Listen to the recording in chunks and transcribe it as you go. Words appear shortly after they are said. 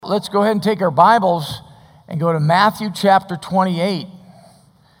let's go ahead and take our Bibles and go to Matthew chapter 28.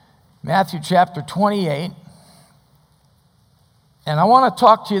 Matthew chapter 28. And I want to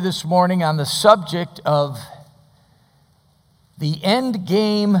talk to you this morning on the subject of the end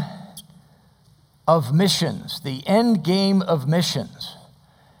game of missions. The end game of missions.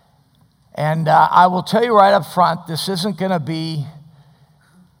 And I will tell you right up front, this isn't going to be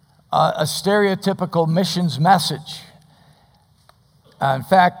a stereotypical missions message. In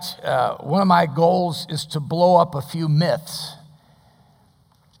fact, one of my goals is to blow up a few myths.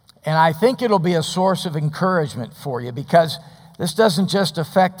 And I think it'll be a source of encouragement for you, because this doesn't just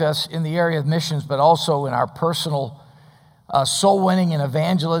affect us in the area of missions, but also in our personal soul winning and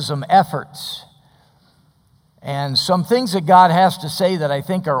evangelism efforts. And some things that God has to say that I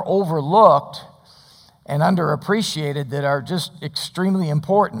think are overlooked and underappreciated that are just extremely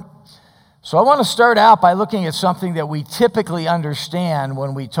important. So I want to start out by looking at something that we typically understand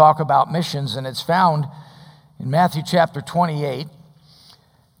when we talk about missions, and it's found in Matthew chapter 28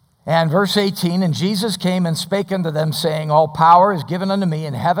 and verse 18. And Jesus came and spake unto them, saying, All power is given unto me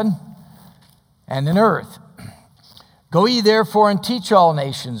in heaven and in earth. Go ye therefore and teach all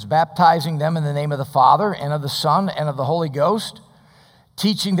nations, baptizing them in the name of the Father and of the Son and of the Holy Ghost,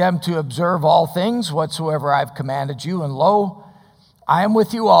 teaching them to observe all things whatsoever I have commanded you. And lo, I am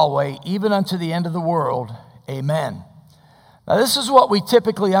with you always, even unto the end of the world. Amen. Now, this is what we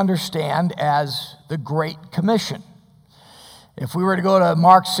typically understand as the Great Commission. If we were to go to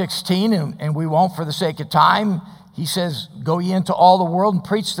Mark 16, and we won't for the sake of time, he says, Go ye into all the world and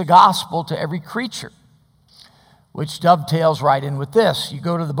preach the gospel to every creature, which dovetails right in with this. You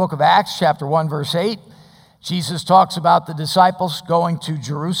go to the book of Acts, chapter 1, verse 8. Jesus talks about the disciples going to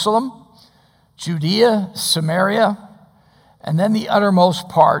Jerusalem, Judea, Samaria, and then the uttermost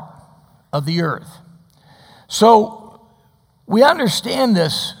part of the earth. So we understand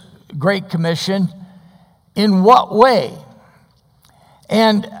this Great Commission in what way?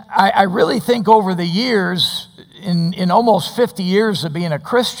 And I really think over the years, in almost 50 years of being a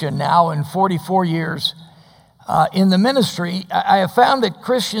Christian now, and 44 years in the ministry, I have found that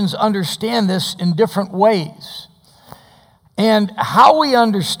Christians understand this in different ways. And how we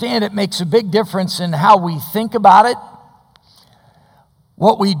understand it makes a big difference in how we think about it,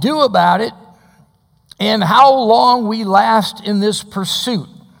 what we do about it, and how long we last in this pursuit.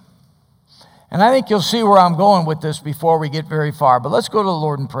 And I think you'll see where I'm going with this before we get very far. But let's go to the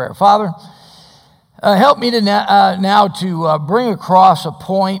Lord in prayer. Father, help me to now to bring across a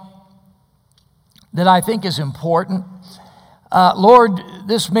point that I think is important. Lord,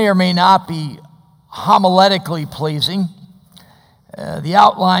 this may or may not be homiletically pleasing. The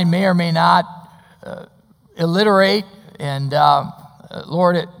outline may or may not alliterate, and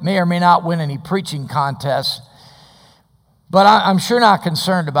Lord, it may or may not win any preaching contests. But I'm sure not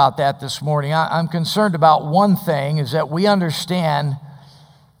concerned about that this morning. I'm concerned about one thing, is that we understand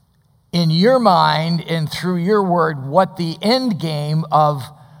in your mind and through your word what the end game of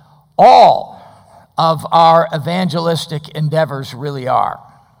all of our evangelistic endeavors really are.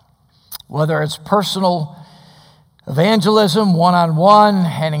 Whether it's personal evangelism, one-on-one,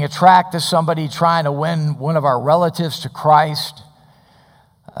 handing a tract to somebody, trying to win one of our relatives to Christ,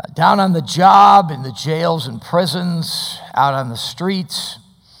 down on the job, in the jails and prisons, out on the streets,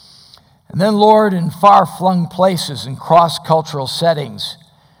 and then, Lord, in far-flung places and cross-cultural settings,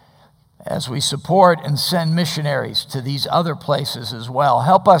 as we support and send missionaries to these other places as well.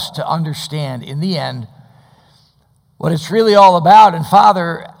 Help us to understand, in the end, what it's really all about. And,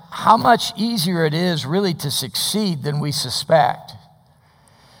 Father, how much easier it is really to succeed than we suspect.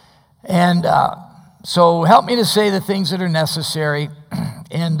 And so help me to say the things that are necessary,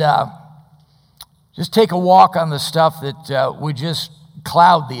 and just take a walk on the stuff that would just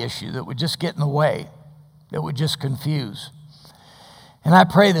cloud the issue, that would just get in the way, that would just confuse. And I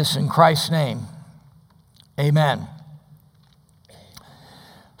pray this in Christ's name. Amen.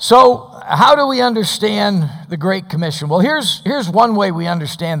 So, how do we understand the Great Commission? Well, here's one way we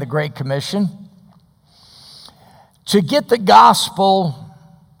understand the Great Commission. To get the gospel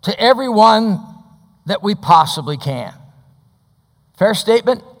to everyone that we possibly can. Fair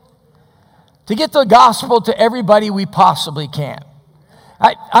statement? To get the gospel to everybody we possibly can.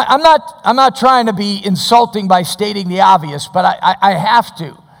 I'm not trying to be insulting by stating the obvious, but I have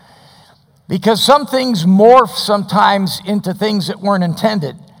to. Because some things morph sometimes into things that weren't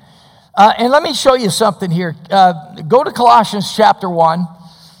intended. And let me show you something here. Go to Colossians chapter 1.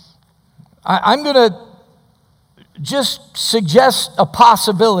 I'm going to just suggest a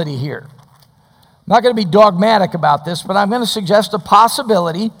possibility here. I'm not going to be dogmatic about this, but I'm going to suggest a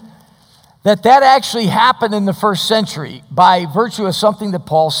possibility that actually happened in the first century by virtue of something that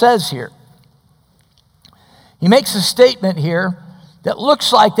Paul says here. He makes a statement here that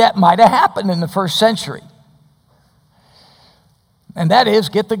looks like that might have happened in the first century. And that is,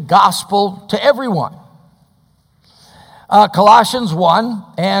 get the gospel to everyone. Colossians 1,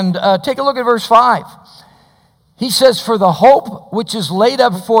 and take a look at verse 5. He says, for the hope which is laid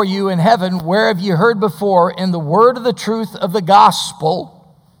up for you in heaven, whereof you heard before in the word of the truth of the gospel.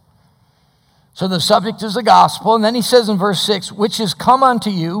 So the subject is the gospel. And then he says in verse 6, which is come unto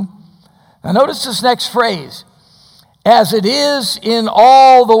you. Now notice this next phrase. As it is in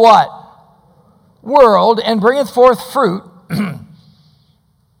all the what? World, and bringeth forth fruit,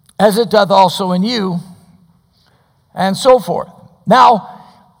 as it doth also in you, and so forth. Now,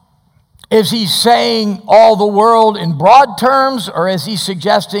 is he saying all the world in broad terms, or is he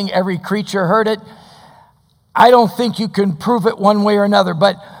suggesting every creature heard it? I don't think you can prove it one way or another,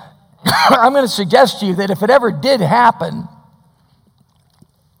 but I'm going to suggest to you that if it ever did happen,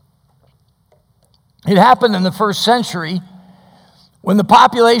 it happened in the first century when the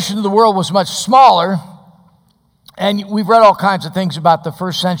population of the world was much smaller, and we've read all kinds of things about the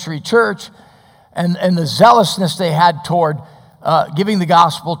first century church and the zealousness they had toward giving the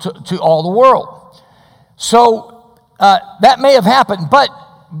gospel to all the world. So that may have happened, but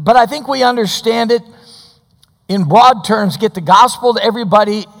I think we understand it in broad terms. Get the gospel to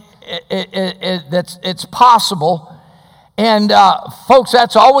everybody. It's possible, and folks,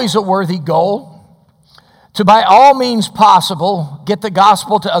 that's always a worthy goal. To by all means possible get the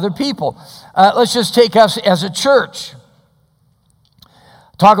gospel to other people. Let's just take us as a church.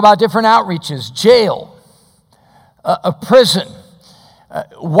 Talk about different outreaches, jail, a prison.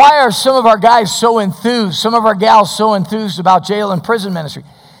 Why are some of our guys so enthused, some of our gals so enthused about jail and prison ministry?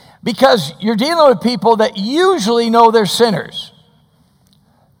 Because you're dealing with people that usually know they're sinners.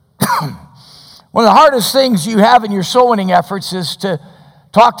 One of the hardest things you have in your soul winning efforts is to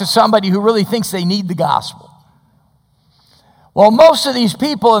talk to somebody who really thinks they need the gospel. Well, most of these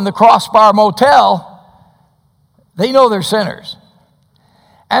people in the Crossbar Motel, they know they're sinners.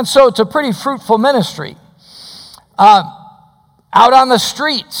 And so it's a pretty fruitful ministry. Out on the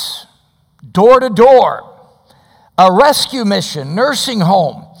streets, door to door, a rescue mission, nursing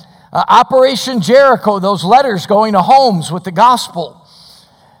home, Operation Jericho, those letters going to homes with the gospel,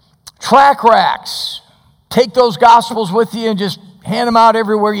 track racks, take those gospels with you and just hand them out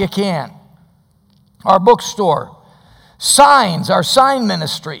everywhere you can. Our bookstore, signs, our sign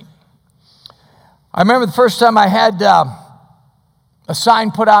ministry. I remember the first time I had a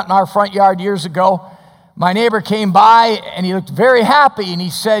sign put out in our front yard years ago. My neighbor came by and he looked very happy and he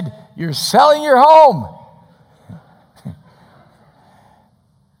said, "You're selling your home."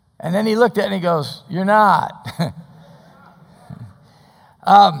 And then he looked at it and he goes, "You're not."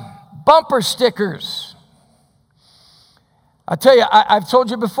 Bumper stickers. I tell you, I've told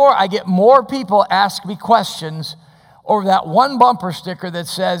you before, I get more people ask me questions over that one bumper sticker that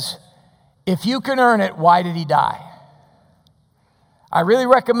says, "If you can earn it, why did he die?" I really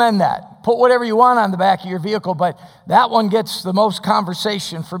recommend that. Put whatever you want on the back of your vehicle, but that one gets the most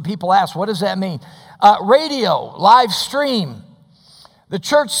conversation for people ask, what does that mean? Radio, live stream, the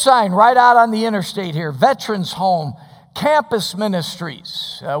church sign right out on the interstate here, veterans home, campus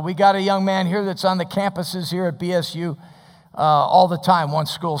ministries. We got a young man here that's on the campuses here at BSU all the time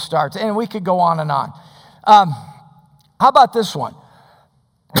once school starts, and we could go on and on. How about this one?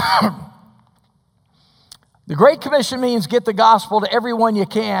 The Great Commission means get the gospel to everyone you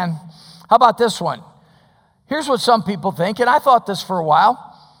can. How about this one? Here's what some people think, and I thought this for a while.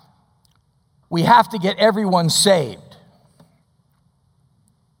 We have to get everyone saved.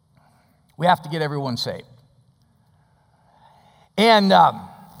 We have to get everyone saved. And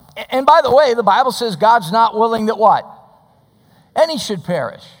by the way, the Bible says God's not willing that what? Any should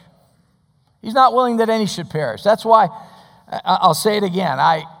perish. He's not willing that any should perish. That's why, I'll say it again,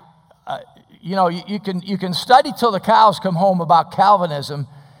 you can study till the cows come home about Calvinism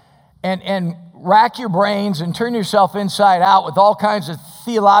and rack your brains and turn yourself inside out with all kinds of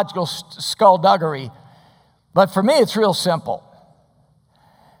theological skullduggery. But for me, it's real simple.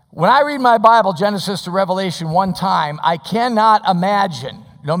 When I read my Bible, Genesis to Revelation, one time, I cannot imagine,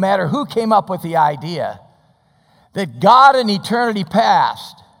 no matter who came up with the idea, that God in eternity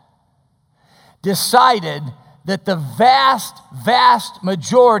past decided that the vast, vast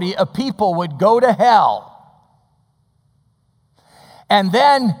majority of people would go to hell. And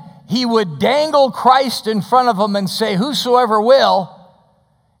then he would dangle Christ in front of them and say, "Whosoever will,"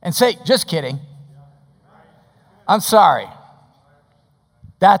 and say, "Just kidding. I'm sorry."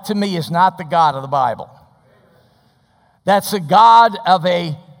 That to me is not the God of the Bible. That's the God of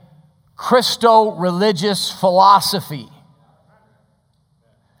a Christo-religious philosophy.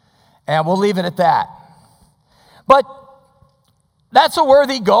 And we'll leave it at that. But that's a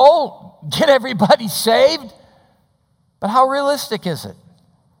worthy goal. Get everybody saved. But how realistic is it?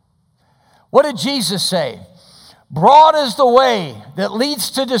 What did Jesus say? Broad is the way that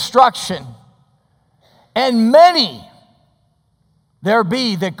leads to destruction, and many there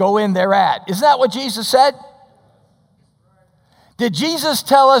be that go in thereat. Isn't that what Jesus said? Did Jesus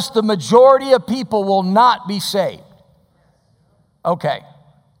tell us the majority of people will not be saved? Okay.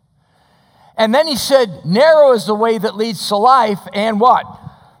 And then he said, narrow is the way that leads to life, and what?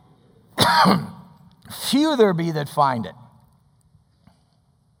 Few there be that find it.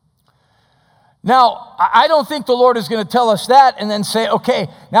 Now, I don't think the Lord is going to tell us that and then say, okay,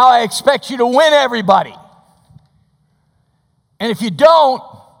 now I expect you to win everybody. And if you don't,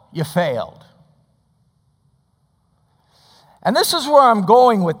 you failed. And this is where I'm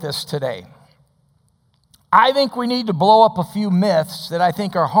going with this today. I think we need to blow up a few myths that I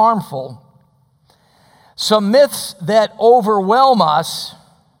think are harmful. Some myths that overwhelm us,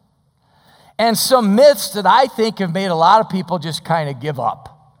 and some myths that I think have made a lot of people just kind of give up.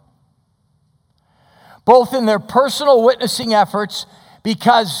 Both in their personal witnessing efforts,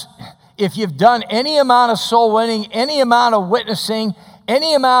 because if you've done any amount of soul winning, any amount of witnessing,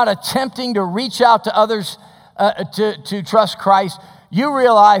 any amount of attempting to reach out to others to trust Christ, you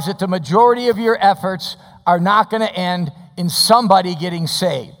realize that the majority of your efforts are not going to end in somebody getting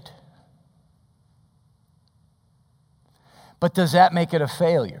saved. But does that make it a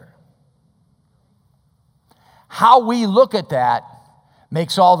failure? How we look at that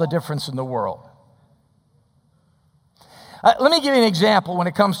makes all the difference in the world. Let me give you an example when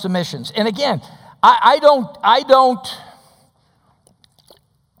it comes to missions. And again, I don't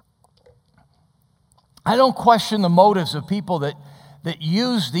question the motives of people that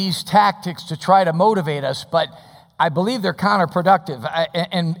use these tactics to try to motivate us, but I believe they're counterproductive.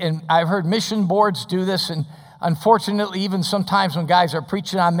 And I've heard mission boards do this, and unfortunately, even sometimes when guys are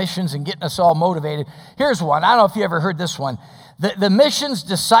preaching on missions and getting us all motivated. Here's one. I don't know if you ever heard this one. The missions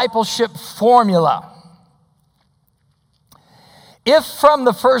discipleship formula. If from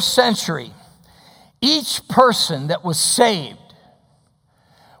the first century, each person that was saved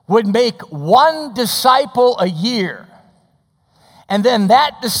would make one disciple a year, and then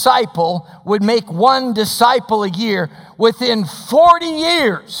that disciple would make one disciple a year, within 40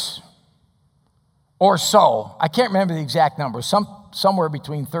 years or so, I can't remember the exact number, somewhere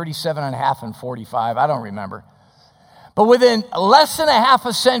between 37 and a half and 45, I don't remember. But within less than a half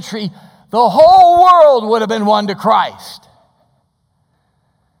a century, the whole world would have been won to Christ.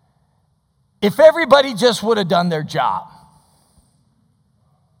 If everybody just would have done their job.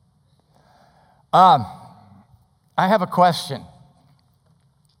 I have a question.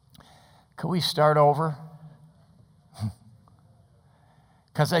 Could we start over?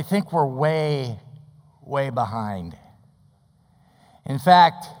 Because I think we're way behind. In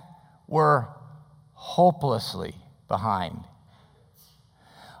fact, we're hopelessly behind.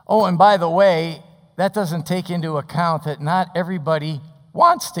 Oh, and by the way, that doesn't take into account that not everybody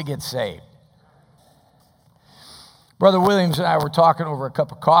wants to get saved. Brother Williams and I were talking over a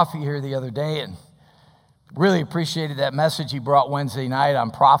cup of coffee here the other day, and really appreciated that message he brought Wednesday night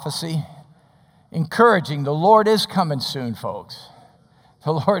on prophecy. Encouraging, the Lord is coming soon, folks.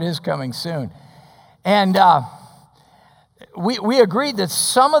 The Lord is coming soon. And we agreed that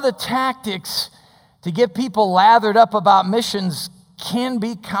some of the tactics to get people lathered up about missions can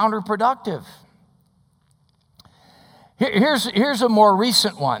be counterproductive. Here's a more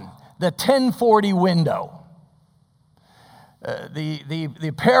recent one, the 1040 window.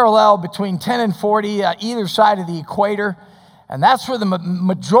 The parallel between 10 and 40, either side of the equator, and that's where the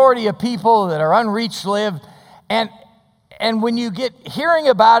majority of people that are unreached live. And when you get hearing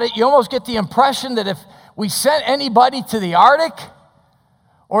about it, you almost get the impression that if we sent anybody to the Arctic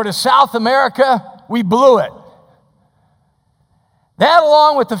or to South America, we blew it. That,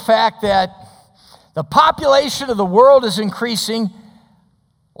 along with the fact that the population of the world is increasing.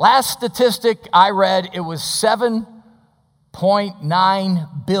 Last statistic I read, it was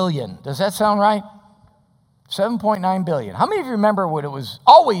 7.9 billion. Does that sound right? 7.9 billion. How many of you remember when it was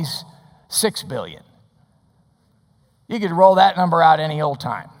always 6 billion? You could roll that number out any old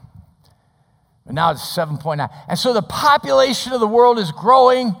time. But now it's 7.9. And so the population of the world is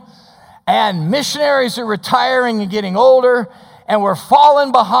growing, and missionaries are retiring and getting older, and we're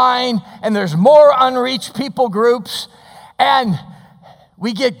falling behind, and there's more unreached people groups, and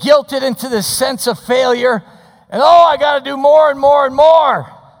we get guilted into this sense of failure, and I got to do more and more and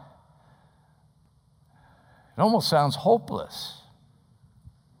more. It almost sounds hopeless.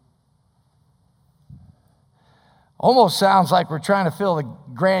 Almost sounds like we're trying to fill the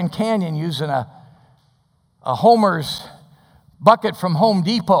Grand Canyon using a Homer's bucket from Home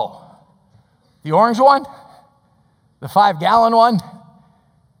Depot. The orange one, the 5-gallon one,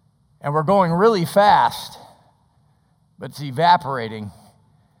 and we're going really fast, but it's evaporating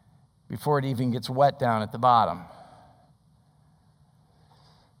before it even gets wet down at the bottom.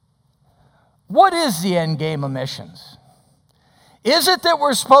 What is the end game of missions? Is it that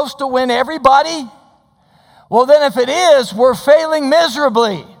we're supposed to win everybody? Well, then if it is, we're failing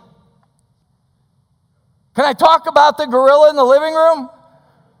miserably. Can I talk about the gorilla in the living room?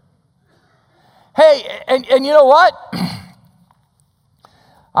 Hey, and you know what?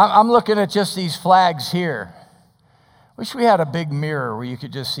 I'm looking at just these flags here. Wish we had a big mirror where you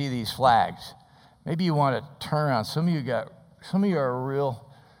could just see these flags. Maybe you want to turn on. Some of you are real.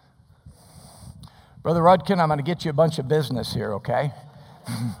 Brother Rudkin, I'm going to get you a bunch of business here, okay?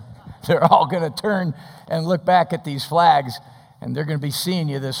 They're all going to turn and look back at these flags, and they're going to be seeing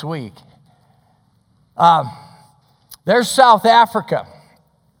you this week. There's South Africa.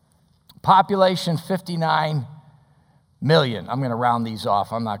 Population 59 million. I'm going to round these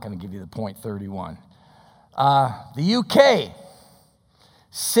off. I'm not going to give you the 0.31. The UK,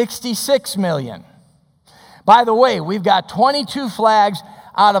 66 million. By the way, we've got 22 flags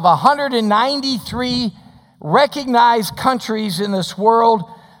out of 193 recognized countries in this world,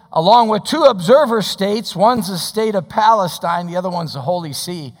 along with 2 observer states. One's the state of Palestine, the other one's the Holy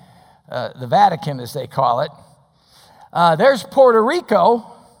See, the Vatican as they call it. There's Puerto Rico,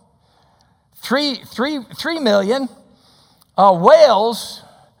 3 million. Wales,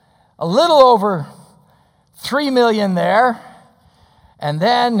 a little over 3 million there. And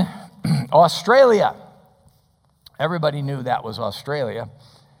then Australia. Everybody knew that was Australia.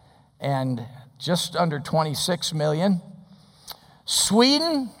 And just under 26 million.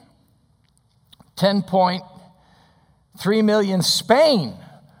 Sweden, 10.3 million. Spain,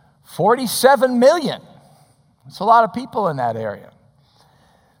 47 million. That's a lot of people in that area.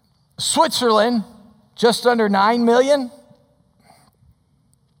 Switzerland, just under 9 million.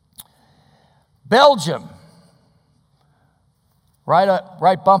 Belgium,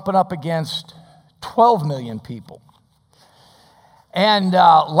 right bumping up against 12 million people. And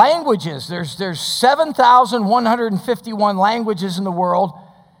languages, there's 7,151 languages in the world.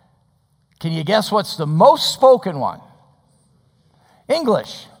 Can you guess what's the most spoken one?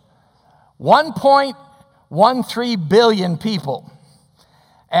 English. 1.13 billion people.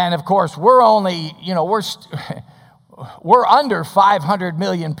 And of course, we're only, we're under 500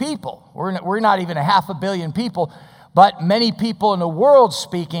 million people. We're not even 500 million people, but many people in the world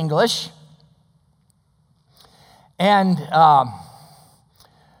speak English. And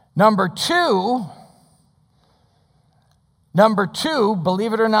number two,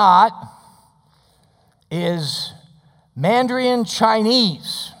 believe it or not, is Mandarin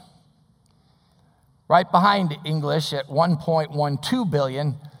Chinese, right behind English at 1.12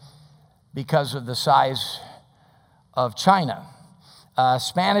 billion because of the size of China.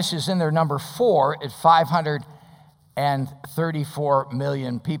 Spanish is in there number 4 at 534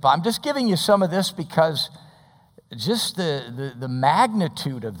 million people. I'm just giving you some of this because just the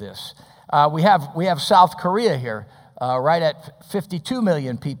magnitude of this. We have South Korea here, right at 52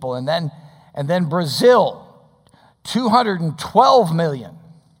 million people, and then Brazil, 212 million.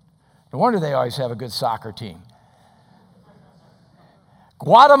 No wonder they always have a good soccer team.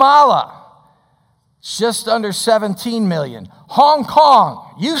 Guatemala, just under 17 million. Hong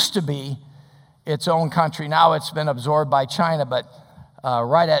Kong used to be its own country. Now it's been absorbed by China, but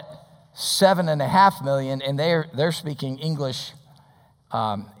right at 7.5 million, and they're speaking English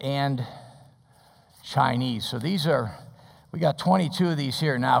and Chinese. So we got 22 of these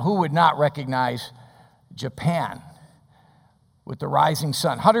here. Now, who would not recognize Japan with the rising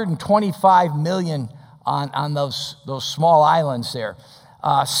sun? 125 million on those small islands there.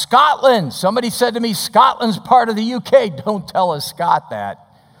 Scotland, somebody said to me, Scotland's part of the UK. Don't tell a Scot that.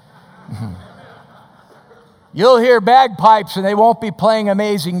 You'll hear bagpipes and they won't be playing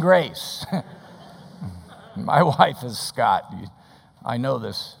Amazing Grace. My wife is Scot. I know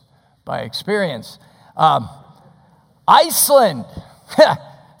this by experience. Iceland,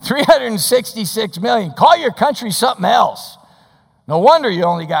 366 million. Call your country something else. No wonder you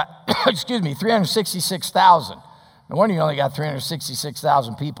only got, 366,000. No wonder you only got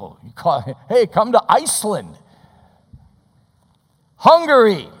 366,000 people. You call, hey, come to Iceland.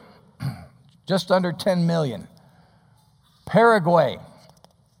 Hungary, just under 10 million. Paraguay,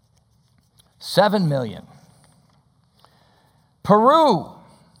 7 million. Peru,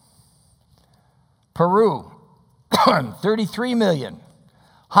 33 million.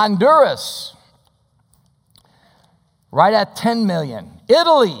 Honduras, right at 10 million.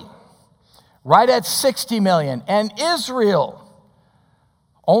 Italy, right at 60 million. And Israel,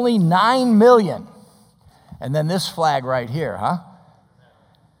 only 9 million. And then this flag right here, huh?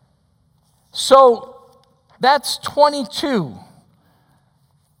 So that's 22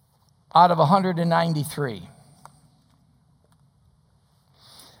 out of 193.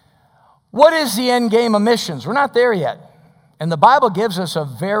 What is the end game of missions? We're not there yet. And the Bible gives us a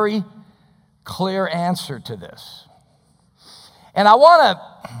very clear answer to this. And I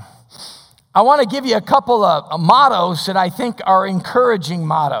want to give you a couple of mottos that I think are encouraging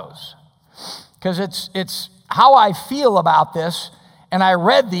mottos. Because it's how I feel about this. And I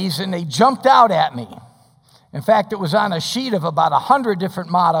read these and they jumped out at me. In fact, it was on a sheet of about 100 different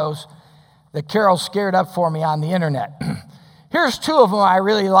mottos that Carol scared up for me on the internet. Here's two of them I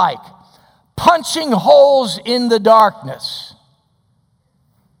really like. Punching holes in the darkness.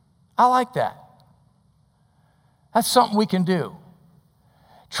 I like that. That's something we can do.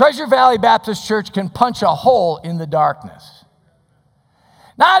 Treasure Valley Baptist Church can punch a hole in the darkness.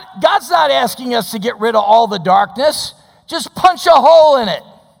 God's not asking us to get rid of all the darkness. Just punch a hole in it.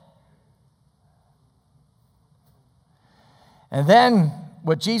 And then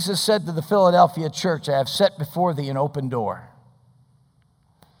what Jesus said to the Philadelphia church, I have set before thee an open door.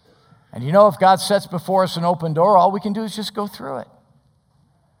 And you know, if God sets before us an open door, all we can do is just go through it.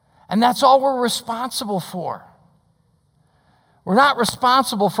 And that's all we're responsible for. We're not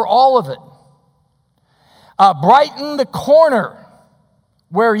responsible for all of it. Brighten the corner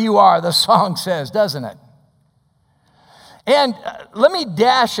where you are, the song says, doesn't it? And let me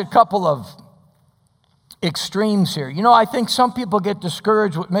dash a couple of extremes here. You know, I think some people get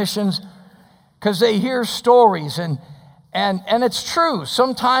discouraged with missions because they hear stories, and it's true.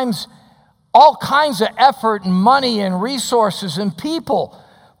 Sometimes all kinds of effort and money and resources and people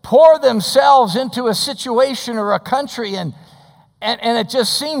pour themselves into a situation or a country, and it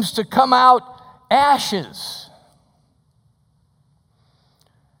just seems to come out ashes.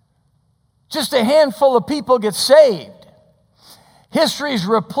 Just a handful of people get saved. History is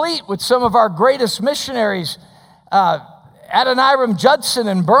replete with some of our greatest missionaries, Adoniram Judson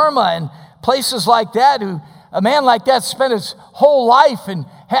in Burma and places like that, a man like that spent his whole life and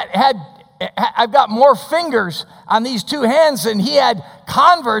I've got more fingers on these two hands than he had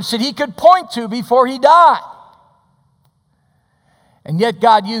converts that he could point to before he died. And yet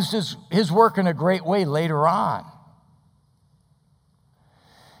God used his work in a great way later on.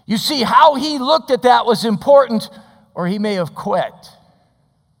 You see, how he looked at that was important, or he may have quit.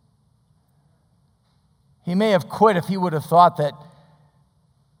 He may have quit if he would have thought that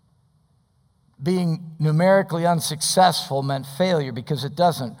being numerically unsuccessful meant failure, because it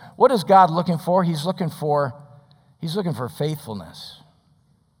doesn't. What is God looking for? He's looking for faithfulness.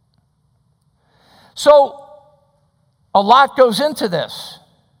 So a lot goes into this.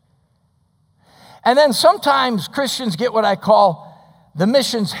 And then sometimes Christians get what I call the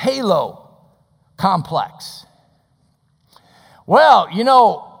missions halo complex. Well, you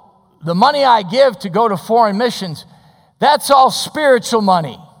know, the money I give to go to foreign missions, that's all spiritual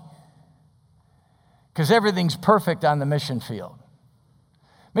money. Because everything's perfect on the mission field.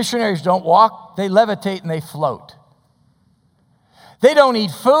 Missionaries don't walk, they levitate and they float. They don't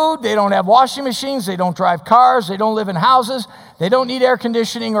eat food, they don't have washing machines, they don't drive cars, they don't live in houses, they don't need air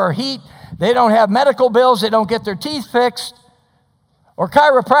conditioning or heat, they don't have medical bills, they don't get their teeth fixed or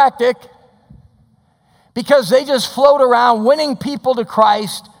chiropractic, because they just float around winning people to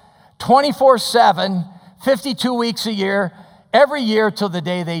Christ 24/7, 52 weeks a year, every year till the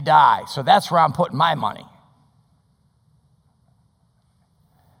day they die. So that's where I'm putting my money.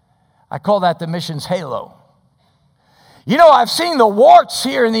 I call that the missions halo. You know, I've seen the warts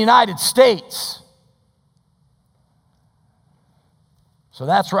here in the United States. So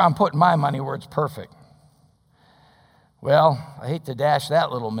that's where I'm putting my money, where it's perfect. Well, I hate to dash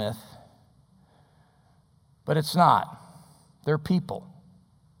that little myth, but it's not. They're people.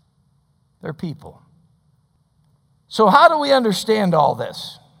 They're people. So how do we understand all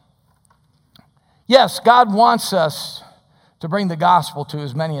this? Yes, God wants us to bring the gospel to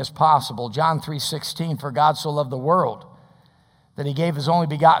as many as possible. John 3:16, for God so loved the world that he gave his only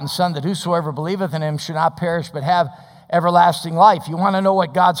begotten Son, that whosoever believeth in him should not perish but have everlasting life. You want to know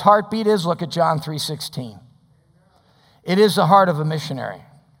what God's heartbeat is? Look at John 3:16. It is the heart of a missionary.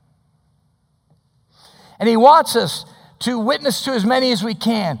 And he wants us to witness to as many as we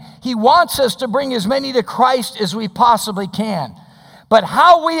can. He wants us to bring as many to Christ as we possibly can. But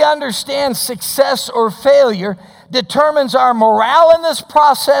how we understand success or failure determines our morale in this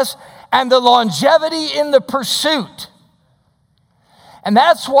process and the longevity in the pursuit. And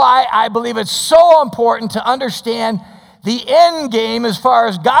that's why I believe it's so important to understand the end game as far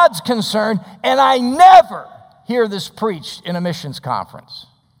as God's concerned, and I never hear this preached in a missions conference.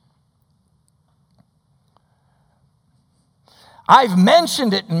 I've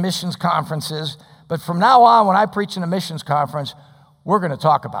mentioned it in missions conferences, but from now on, when I preach in a missions conference, we're going to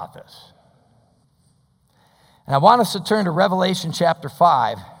talk about this. And I want us to turn to Revelation chapter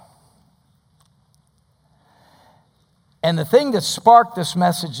 5. And the thing that sparked this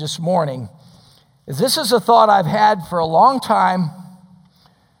message this morning is this is a thought I've had for a long time,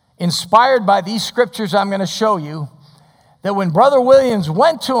 inspired by these scriptures I'm going to show you, that when Brother Williams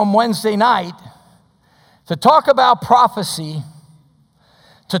went to him Wednesday night to talk about prophecy,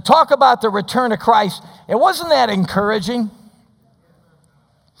 to talk about the return of Christ, it wasn't that encouraging.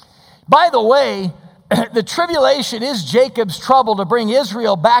 By the way, the tribulation is Jacob's trouble to bring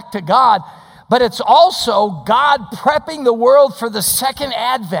Israel back to God, but it's also God prepping the world for the second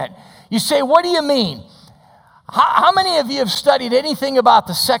advent. You say, what do you mean? How many of you have studied anything about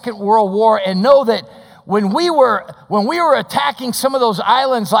the Second World War and know that when we were attacking some of those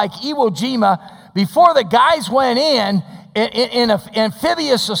islands like Iwo Jima, before the guys went in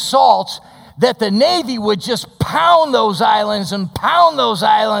amphibious assaults, that the Navy would just pound those islands and pound those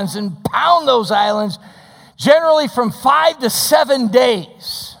islands and pound those islands, generally from 5 to 7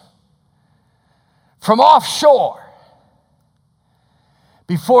 days from offshore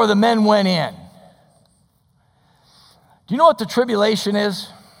before the men went in. Do you know what the tribulation is?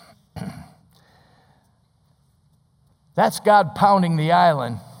 That's God pounding the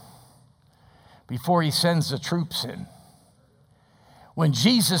island before he sends the troops in. When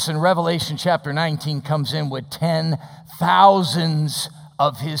Jesus in Revelation chapter 19 comes in with 10,000s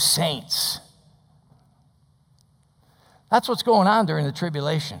of his saints. That's what's going on during the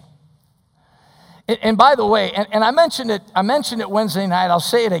tribulation. And by the way, and I mentioned it Wednesday night, I'll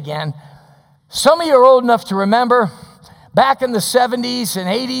say it again. Some of you are old enough to remember back in the 70s and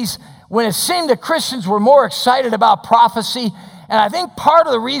 80s when it seemed that Christians were more excited about prophecy. And I think part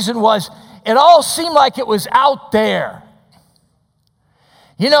of the reason was it all seemed like it was out there.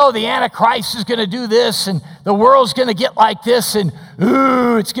 You know, the Antichrist is going to do this, and the world's going to get like this, and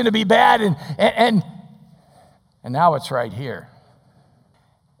ooh, it's going to be bad, and now it's right here.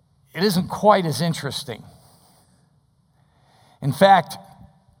 It isn't quite as interesting. In fact,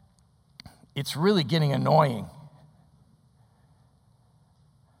 it's really getting annoying.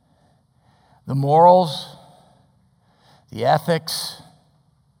 The morals, the ethics,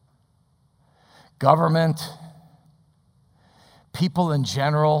 government, people in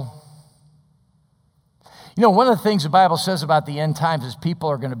general. You know, one of the things the Bible says about the end times is people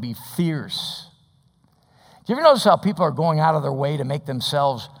are going to be fierce. Do you ever notice how people are going out of their way to make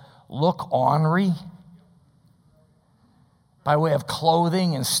themselves look ornery? By way of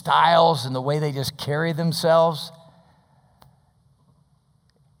clothing and styles and the way they just carry themselves.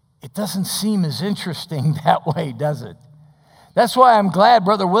 It doesn't seem as interesting that way, does it? That's why I'm glad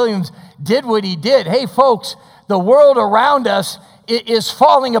Brother Williams did what he did. Hey, folks, the world around us is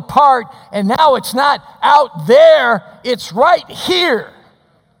falling apart, and now it's not out there, it's right here.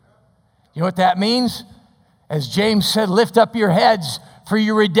 You know what that means? As James said, lift up your heads, for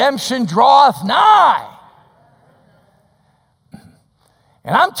your redemption draweth nigh.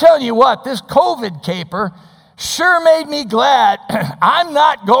 And I'm telling you what, this COVID caper sure made me glad I'm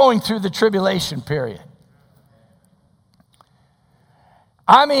not going through the tribulation period.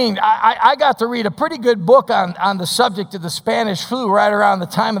 I mean, I got to read a pretty good book on the subject of the Spanish flu right around the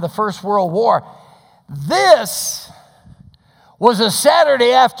time of the First World War. This was a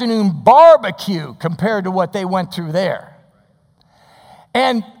Saturday afternoon barbecue compared to what they went through there.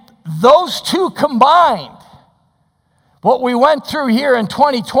 And those two combined, what we went through here in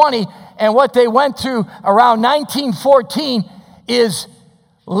 2020 and what they went through around 1914, is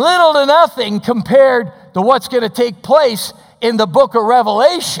little to nothing compared to what's going to take place in the book of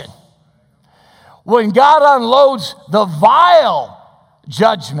Revelation, when God unloads the vial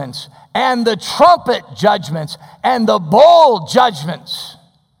judgments and the trumpet judgments and the bowl judgments.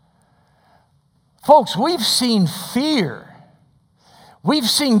 Folks, we've seen fear. We've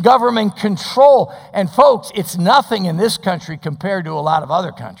seen government control. And folks, it's nothing in this country compared to a lot of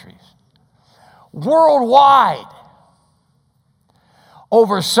other countries. Worldwide,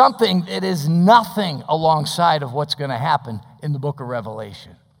 over something that is nothing alongside of what's going to happen in the book of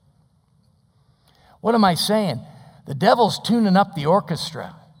Revelation. What am I saying? The devil's tuning up the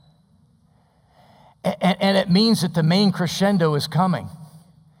orchestra. And it means that the main crescendo is coming.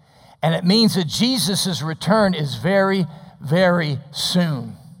 And it means that Jesus' return is very, very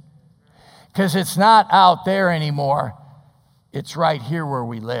soon. Because it's not out there anymore. It's right here where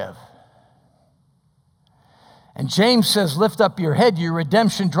we live. And James says, lift up your head, your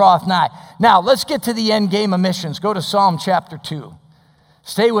redemption draweth nigh. Now, let's get to the end game of missions. Go to Psalm chapter 2.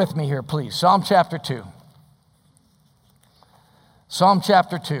 Stay with me here, please. Psalm chapter 2. Psalm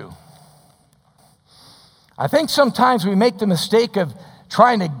chapter 2. I think sometimes we make the mistake of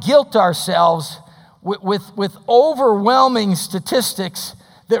trying to guilt ourselves with overwhelming statistics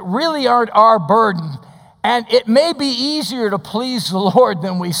that really aren't our burden. And it may be easier to please the Lord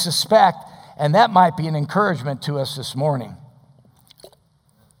than we suspect, and that might be an encouragement to us this morning.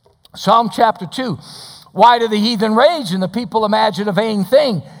 Psalm chapter 2. Why do the heathen rage and the people imagine a vain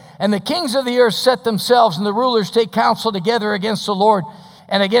thing? And the kings of the earth set themselves, and the rulers take counsel together against the Lord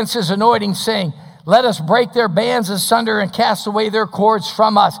and against his anointing, saying, let us break their bands asunder and cast away their cords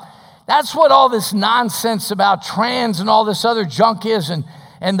from us. That's what all this nonsense about trans and all this other junk is,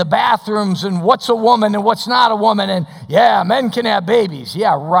 and the bathrooms and what's a woman and what's not a woman, and yeah, men can have babies.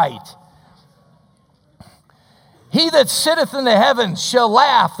 Yeah, right. He that sitteth in the heavens shall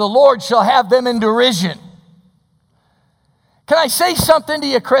laugh, the Lord shall have them in derision. Can I say something to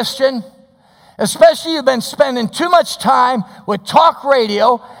you, Christian? Especially you've been spending too much time with talk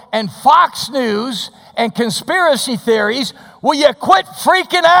radio and Fox News and conspiracy theories. Will you quit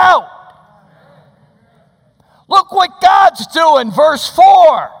freaking out? Look what God's doing, verse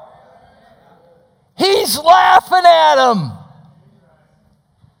 4. He's laughing at them.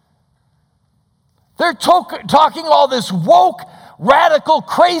 They're talking all this woke, radical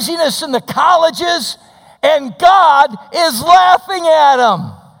craziness in the colleges, and God is laughing at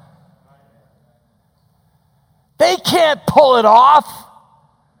them. They can't pull it off.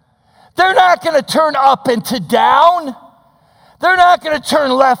 They're not going to turn up into down. They're not going to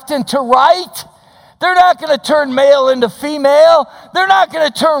turn left into right. They're not going to turn male into female. They're not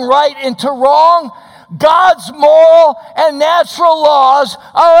going to turn right into wrong. God's moral and natural laws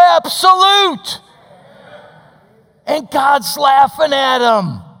are absolute. And God's laughing at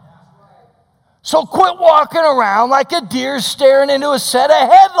them. So quit walking around like a deer staring into a set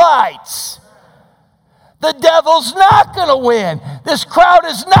of headlights. The devil's not going to win. This crowd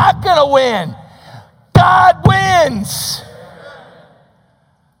is not going to win. God wins.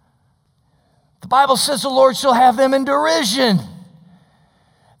 The Bible says the Lord shall have them in derision.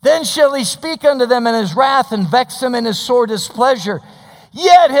 Then shall he speak unto them in his wrath and vex them in his sore displeasure.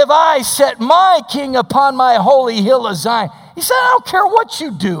 Yet have I set my king upon my holy hill of Zion. He said, I don't care what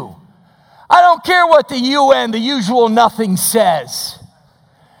you do. I don't care what the UN, the usual nothing, says.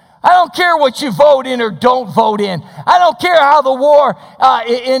 I don't care what you vote in or don't vote in. I don't care how the war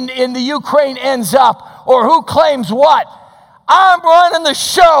in the Ukraine ends up or who claims what. I'm running the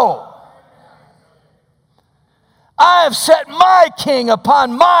show. I have set my king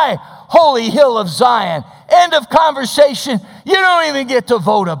upon my holy hill of Zion. End of conversation. You don't even get to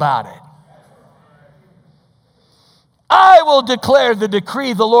vote about it. I will declare the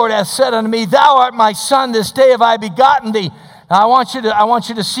decree the Lord hath said unto me, thou art my son, this day have I begotten thee. Now I want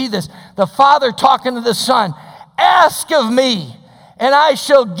you to see this. The Father talking to the Son. Ask of me, and I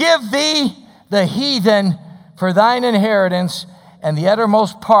shall give thee the heathen for thine inheritance, and the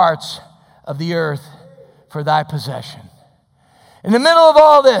uttermost parts of the earth for thy possession. In the middle of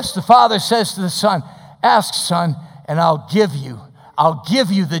all this, the Father says to the Son, ask, Son, and I'll give you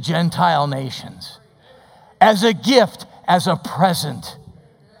the Gentile nations as a gift, as a present.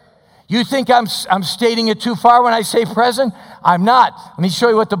 You think I'm stating it too far when I say present? I'm not. Let me show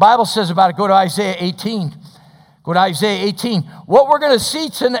you what the Bible says about it. Go to Isaiah 18. Go to Isaiah 18. What we're going to see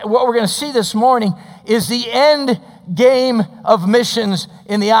tonight, what we're going to see this morning is the end game of missions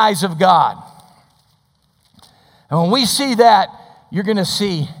in the eyes of God. And when we see that, you're going to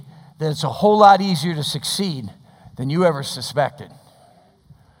see that it's a whole lot easier to succeed than you ever suspected.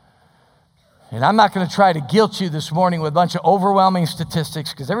 And I'm not going to try to guilt you this morning with a bunch of overwhelming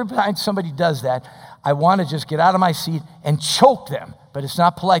statistics, because every time somebody does that, I want to just get out of my seat and choke them. But it's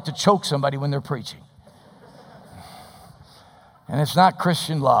not polite to choke somebody when they're preaching. And it's not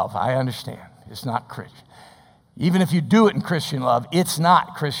Christian love. I understand. It's not Christian. Even if you do it in Christian love, it's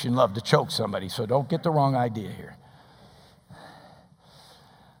not Christian love to choke somebody. So don't get the wrong idea here.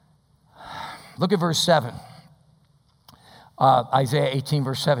 Look at verse 7. Isaiah 18,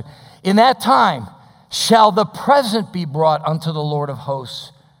 verse 7. In that time shall the present be brought unto the Lord of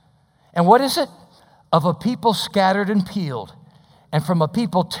hosts. And what is it? Of a people scattered and peeled, and from a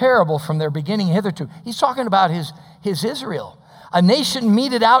people terrible from their beginning hitherto. He's talking about his Israel. A nation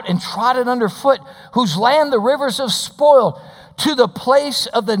meted out and trodden underfoot, whose land the rivers have spoiled, to the place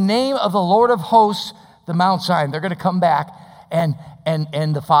of the name of the Lord of hosts, the Mount Zion. They're going to come back, and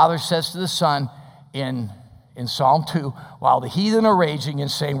the Father says to the Son in in Psalm 2, while the heathen are raging and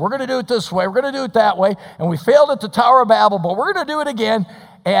saying, we're going to do it this way, we're going to do it that way, and we failed at the Tower of Babel, but we're going to do it again,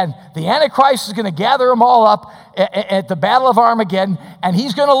 and the Antichrist is going to gather them all up at the Battle of Armageddon, and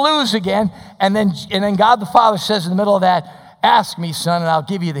he's going to lose again, and then God the Father says in the middle of that, ask me, son, and I'll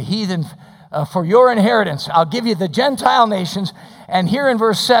give you the heathen for your inheritance. I'll give you the Gentile nations, and here in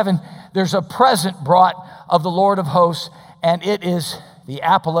verse 7, there's a present brought of the Lord of hosts, and it is the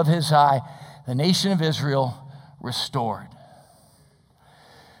apple of his eye, the nation of Israel restored.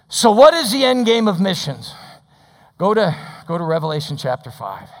 So what is the end game of missions? Go to Revelation chapter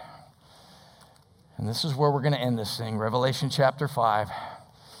 5. And this is where we're going to end this thing, Revelation chapter 5.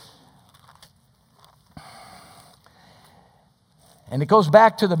 And it goes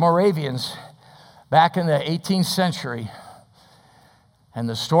back to the Moravians back in the 18th century, and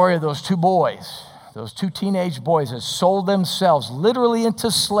the story of those two boys, those two teenage boys that sold themselves literally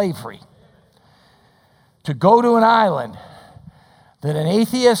into slavery to go to an island that an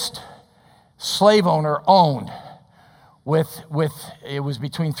atheist slave owner owned with it was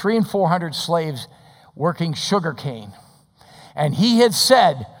between 300 and 400 slaves working sugarcane. And he had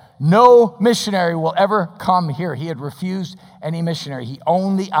said, no missionary will ever come here. He had refused any missionary. He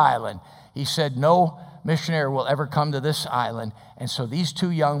owned the island. He said, no missionary will ever come to this island. And so these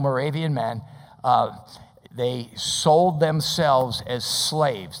two young Moravian men, they sold themselves as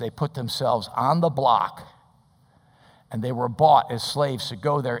slaves. They put themselves on the block, and they were bought as slaves to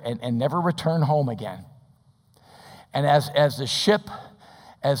go there and never return home again. And as the ship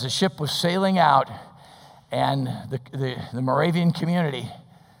was sailing out, and the Moravian community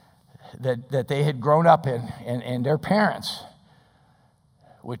that they had grown up in, and their parents,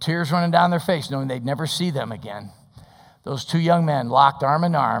 with tears running down their face, knowing they'd never see them again, those two young men locked arm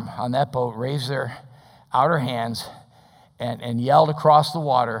in arm on that boat, raised their outer hands, and yelled across the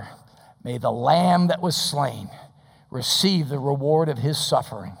water, may the Lamb that was slain receive the reward of his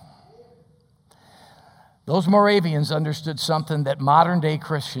suffering. Those Moravians understood something that modern-day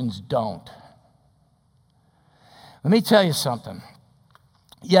Christians don't. Let me tell you something.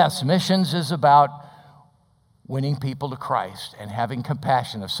 Yes, missions is about winning people to Christ and having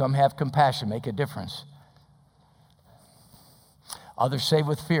compassion. If some have compassion, make a difference. Others save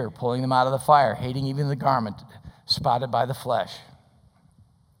with fear, pulling them out of the fire, hating even the garment spotted by the flesh.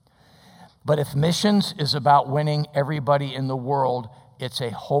 But if missions is about winning everybody in the world, it's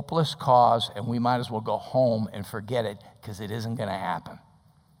a hopeless cause, and we might as well go home and forget it, because it isn't going to happen.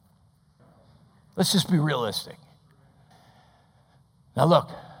 Let's just be realistic. Now look,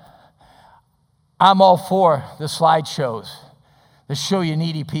 I'm all for the slideshows that show you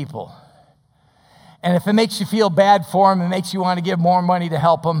needy people. And if it makes you feel bad for them, it makes you want to give more money to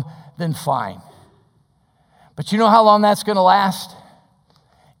help them, then fine. But you know how long that's going to last?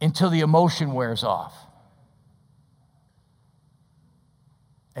 Until the emotion wears off.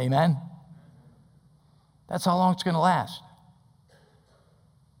 Amen? That's how long it's going to last.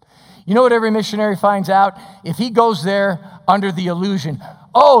 You know what every missionary finds out? If he goes there under the illusion,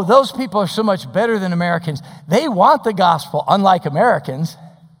 oh, those people are so much better than Americans. They want the gospel, unlike Americans.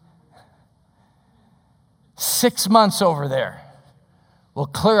 6 months over there will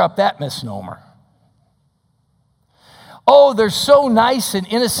clear up that misnomer. Oh, they're so nice and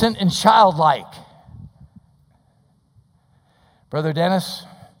innocent and childlike. Brother Dennis,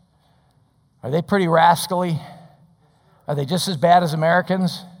 are they pretty rascally? Are they just as bad as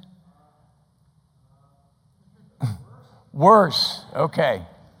Americans? Worse. Okay.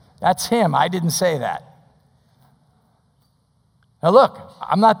 That's him. I didn't say that. Now look,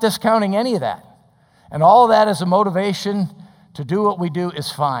 I'm not discounting any of that. And all of that as a motivation to do what we do is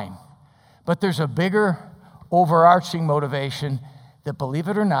fine. But there's a bigger, overarching motivation that, believe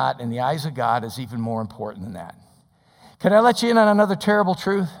it or not, in the eyes of God is even more important than that. Can I let you in on another terrible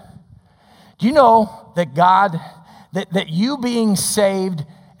truth? Do you know that God, that you being saved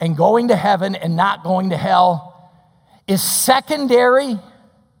and going to heaven and not going to hell is secondary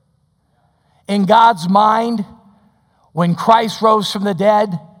in God's mind when Christ rose from the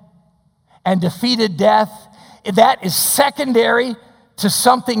dead and defeated death? That is secondary to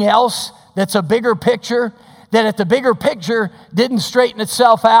something else that's a bigger picture, that if the bigger picture didn't straighten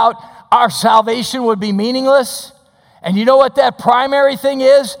itself out, our salvation would be meaningless. And you know what that primary thing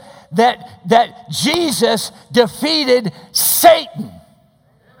is? That Jesus defeated Satan.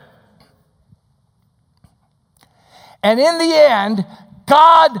 And in the end,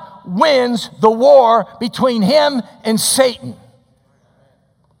 God wins the war between him and Satan.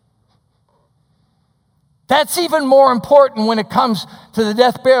 That's even more important when it comes to the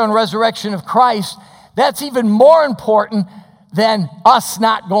death, burial, and resurrection of Christ. That's even more important than us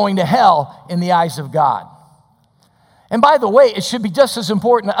not going to hell in the eyes of God. And by the way, it should be just as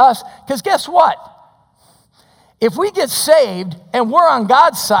important to us, because guess what? If we get saved and we're on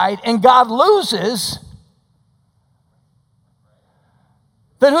God's side and God loses,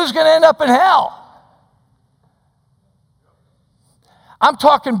 then who's going to end up in hell? I'm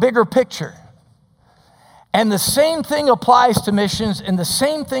talking bigger picture. And the same thing applies to missions, and the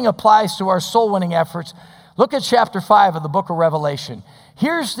same thing applies to our soul winning efforts. Look at chapter 5 of the book of Revelation.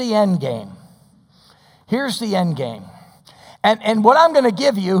 Here's the end game. Here's the end game. And what I'm going to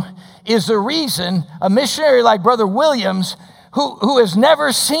give you is the reason a missionary like Brother Williams, who has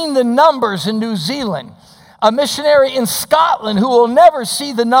never seen the numbers in New Zealand, a missionary in Scotland who will never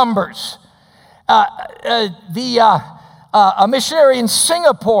see the numbers, a missionary in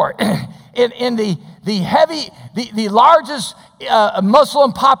Singapore, in the largest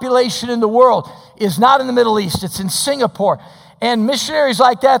Muslim population in the world is not in the Middle East, it's in Singapore. And missionaries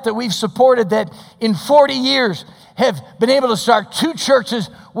like that we've supported that in 40 years have been able to start 2 churches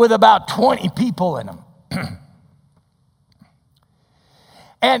with about 20 people in them.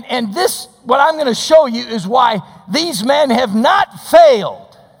 And this, what I'm going to show you, is why these men have not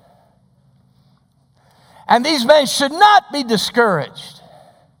failed. And these men should not be discouraged.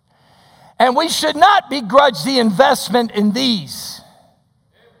 And we should not begrudge the investment in these.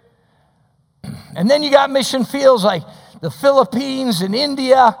 And then you got mission fields like the Philippines and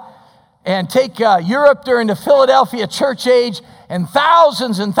India, and take Europe during the Philadelphia church age, and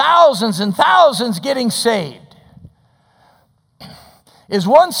thousands and thousands and thousands getting saved. Is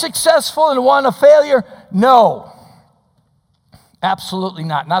one successful and one a failure? No. Absolutely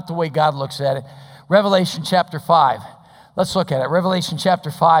not. Not the way God looks at it. Revelation chapter 5. Let's look at it. Revelation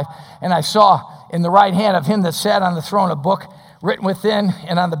chapter 5. And I saw in the right hand of him that sat on the throne a book written within,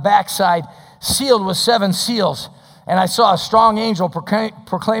 and on the backside sealed with 7 seals. And I saw a strong angel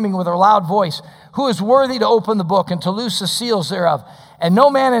proclaiming with a loud voice, "Who is worthy to open the book and to loose the seals thereof?" And no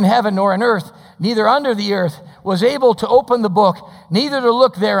man in heaven nor in earth, neither under the earth, was able to open the book, neither to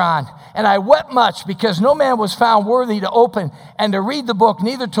look thereon. And I wept much, because no man was found worthy to open and to read the book,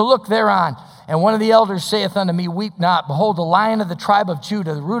 neither to look thereon. And one of the elders saith unto me, "Weep not. Behold, the Lion of the tribe of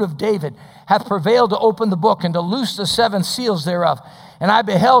Judah, the root of David, hath prevailed to open the book and to loose the 7 seals thereof." And I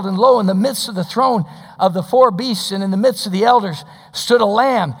beheld, and lo, in the midst of the throne of the 4 beasts, and in the midst of the elders, stood a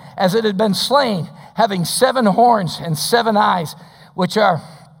lamb, as it had been slain, having 7 horns and 7 eyes, which are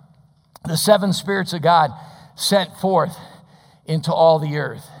the 7 spirits of God sent forth into all the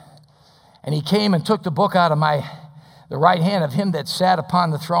earth. And he came and took the book out of the right hand of him that sat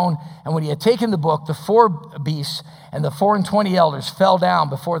upon the throne. And when he had taken the book, the 4 beasts and the 24 elders fell down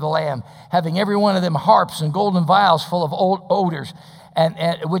before the Lamb, having every one of them harps and golden vials full of odors, and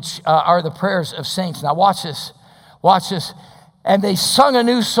which are the prayers of saints. Now watch this. Watch this. And they sung a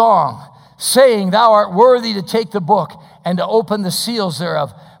new song, saying, "Thou art worthy to take the book and to open the seals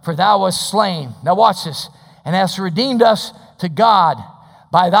thereof, for thou wast slain." Now watch this. "And hast redeemed us to God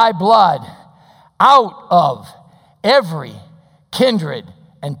by thy blood out of every kindred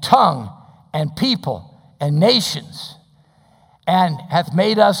and tongue and people and nations, and hath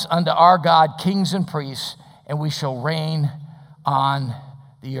made us unto our God kings and priests, and we shall reign on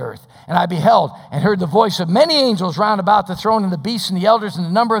the earth. And I beheld and heard the voice of many angels round about the throne and the beasts and the elders, and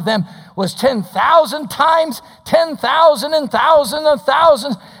the number of them was 10,000 times 10,000 and thousands and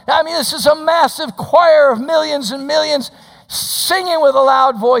thousands." I mean, this is a massive choir of millions and millions singing with a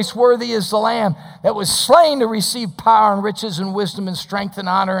loud voice, "Worthy is the Lamb that was slain to receive power and riches and wisdom and strength and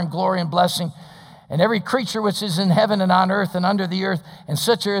honor and glory and blessing. And every creature which is in heaven and on earth and under the earth, and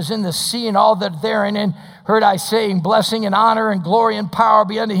such as in the sea and all that therein, heard I saying, Blessing and honor and glory and power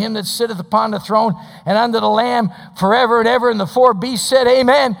be unto him that sitteth upon the throne and unto the Lamb forever and ever. And the 4 beasts said,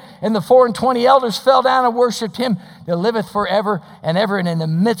 Amen. And the 24 elders fell down and worshipped him that liveth forever and ever. And in the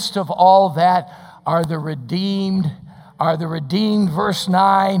midst of all that are the redeemed, verse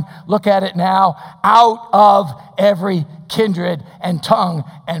 9, look at it now, out of every kindred and tongue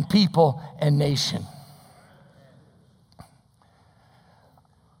and people and nation.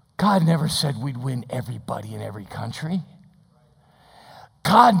 God never said we'd win everybody in every country.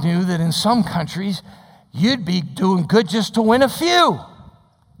 God knew that in some countries you'd be doing good just to win a few.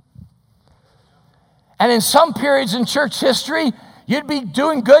 And in some periods in church history, you'd be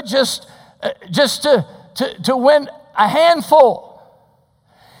doing good just to win a handful.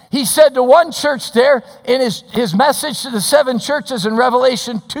 He said to one church there in his message to the 7 churches in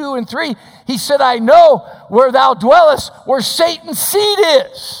Revelation 2 and 3, he said, I know where thou dwellest, where Satan's seat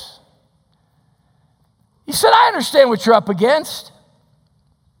is. He said, I understand what you're up against.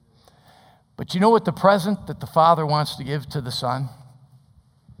 But you know what the present that the Father wants to give to the Son?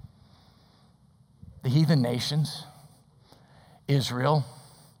 The heathen nations. Israel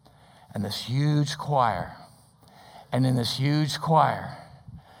and this huge choir. And in this huge choir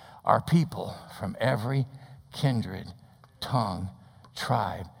are people from every kindred, tongue,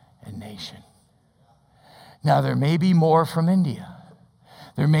 tribe, and nation. Now, there may be more from India.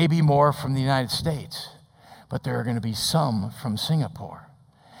 There may be more from the United States. But there are going to be some from Singapore.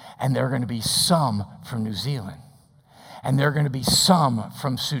 And there are going to be some from New Zealand. And there are going to be some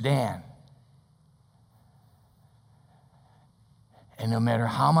from Sudan. And no matter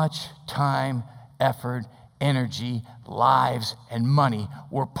how much time, effort, energy, lives, and money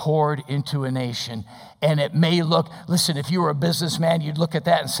were poured into a nation, and it may look, listen, if you were a businessman, you'd look at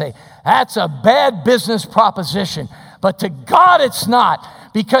that and say, that's a bad business proposition. But to God, it's not,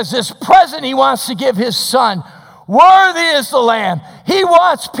 because this present he wants to give his son, worthy is the Lamb. He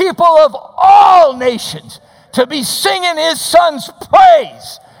wants people of all nations to be singing his son's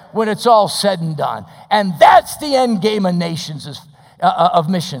praise when it's all said and done. And that's the end game of nations, of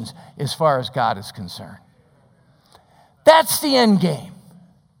missions, as far as God is concerned. That's the end game.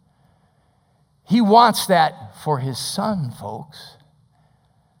 He wants that for his son, folks,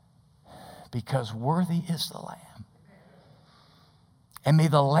 because worthy is the Lamb. And may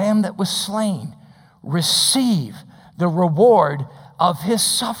the Lamb that was slain receive the reward of his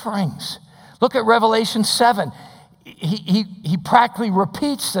sufferings. Look at Revelation 7. He practically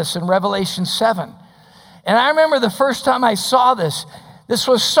repeats this in Revelation 7. And I remember the first time I saw this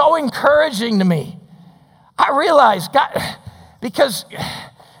was so encouraging to me. I realized, God, because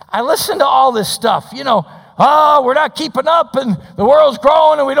I listened to all this stuff, we're not keeping up and the world's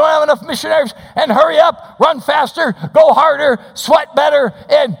growing and we don't have enough missionaries, and hurry up, run faster, go harder, sweat better,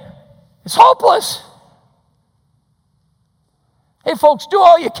 and it's hopeless. Hey, folks, do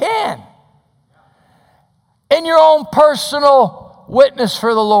all you can in your own personal witness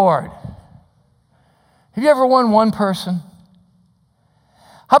for the Lord. Have you ever won one person?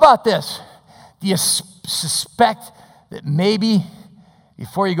 How about this? Do you suspect that maybe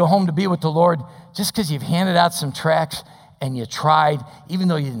before you go home to be with the Lord, just because you've handed out some tracts and you tried, even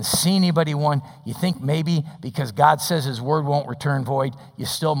though you didn't see anybody won, you think maybe because God says his word won't return void, you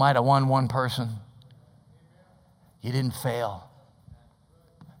still might have won one person? You didn't fail.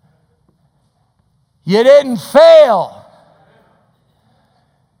 You didn't fail.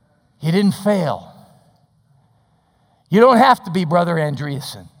 You didn't fail. You don't have to be Brother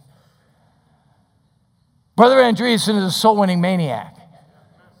Andreessen. Brother Andreessen is a soul-winning maniac.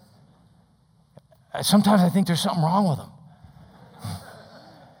 Sometimes I think there's something wrong with him.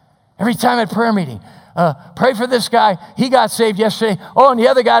 Every time at prayer meeting, pray for this guy. He got saved yesterday. Oh, and the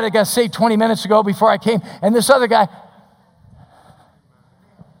other guy that got saved 20 minutes ago before I came. And this other guy.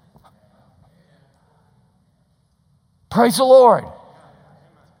 Praise the Lord.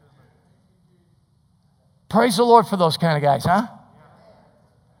 Praise the Lord for those kind of guys, huh?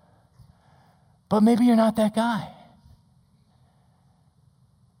 But maybe you're not that guy.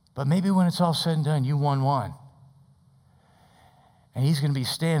 But maybe when it's all said and done, you won one. And he's going to be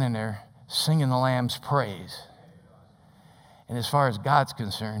standing there singing the Lamb's praise. And as far as God's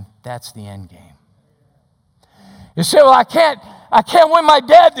concerned, that's the end game. You say, well, I can't win my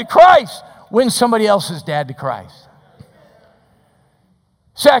dad to Christ. Win somebody else's dad to Christ.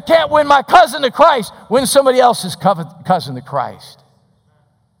 Say, I can't win my cousin to Christ. Win somebody else's cousin to Christ.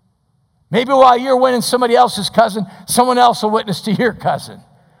 Maybe while you're winning somebody else's cousin, someone else will witness to your cousin.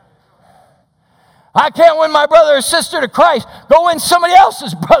 I can't win my brother or sister to Christ. Go win somebody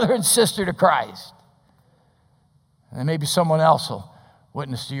else's brother and sister to Christ. And maybe someone else will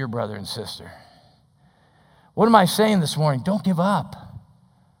witness to your brother and sister. What am I saying this morning? Don't give up.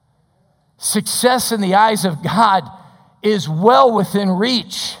 Success in the eyes of God is well within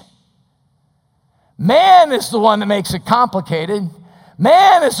reach. Man is the one that makes it complicated.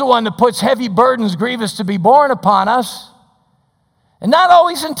 Man is the one that puts heavy burdens grievous to be borne upon us. And not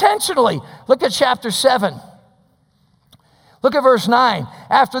always intentionally. Look at chapter 7. Look at verse 9.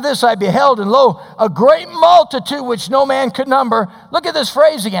 After this I beheld, and lo, a great multitude which no man could number. Look at this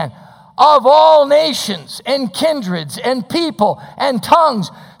phrase again. Of all nations and kindreds and people and tongues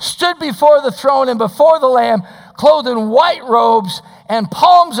stood before the throne and before the Lamb, clothed in white robes and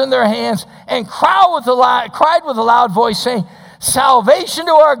palms in their hands, and cried with a loud voice, saying, Salvation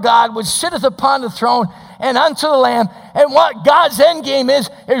to our God, which sitteth upon the throne, and unto the Lamb. And what God's end game is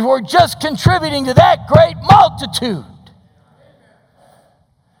we're just contributing to that great multitude.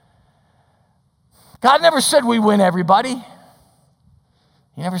 God never said we win everybody.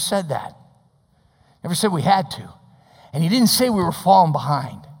 He never said that. Never said we had to. And he didn't say we were falling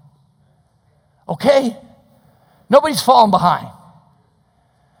behind. Okay? Nobody's falling behind.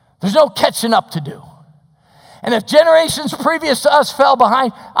 There's no catching up to do. And if generations previous to us fell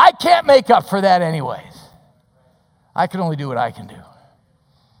behind, I can't make up for that anyways. I can only do what I can do.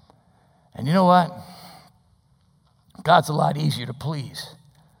 And you know what? God's a lot easier to please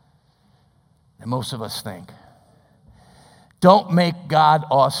than most of us think. Don't make God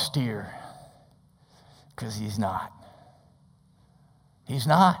austere, because he's not. He's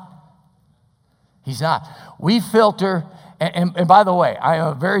not. He's not. We filter, and by the way, I am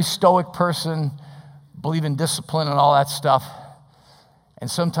a very stoic person, believe in discipline and all that stuff, and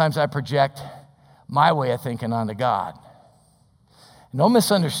sometimes I project my way of thinking onto God. Don't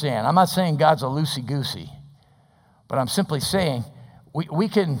misunderstand. I'm not saying God's a loosey-goosey, but I'm simply saying we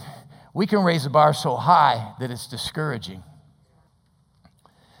can raise the bar so high that it's discouraging.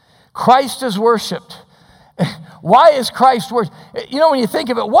 Christ is worshiped. Why is Christ worshipped? You know, when you think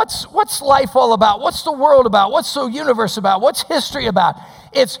of it, what's life all about? What's the world about? What's the universe about? What's history about?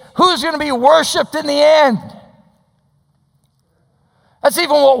 It's who's going to be worshiped in the end. That's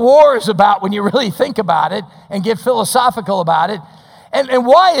even what war is about when you really think about it and get philosophical about it. And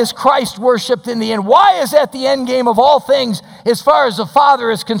why is Christ worshiped in the end? Why is that the end game of all things as far as the Father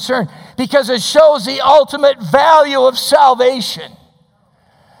is concerned? Because it shows the ultimate value of salvation,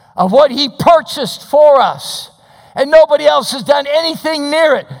 of what he purchased for us. And nobody else has done anything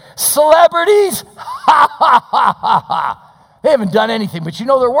near it. Celebrities, they haven't done anything, but you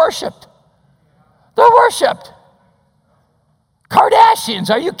know they're worshiped. They're worshiped. Kardashians,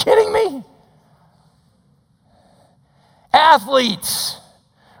 are you kidding me? Athletes,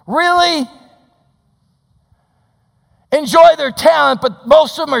 really? Enjoy their talent, but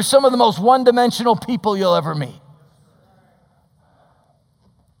most of them are some of the most one-dimensional people you'll ever meet.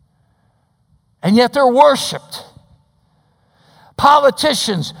 And yet they're worshiped.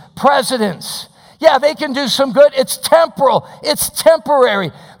 Politicians, presidents, yeah, they can do some good. It's temporal. It's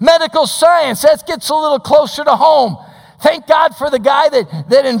temporary. Medical science, that gets a little closer to home. Thank God for the guy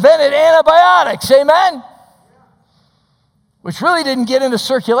that invented antibiotics, amen? Which really didn't get into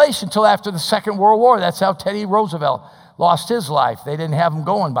circulation until after the Second World War. That's how Teddy Roosevelt lost his life. They didn't have him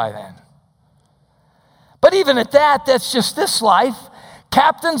going by then. But even at that, that's just this life.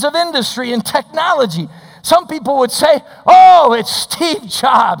 Captains of industry and technology. Some people would say, oh, it's Steve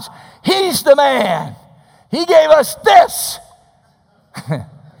Jobs. He's the man. He gave us this.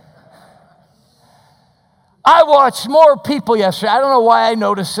 I watched more people yesterday. I don't know why I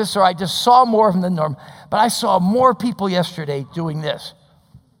noticed this, or I just saw more of them than normal, but I saw more people yesterday doing this.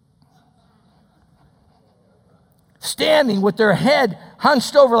 Standing with their head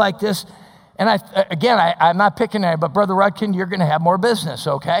hunched over like this. And I'm not picking at it, but Brother Rudkin, you're going to have more business,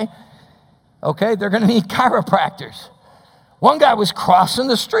 okay? Okay, they're going to need chiropractors. One guy was crossing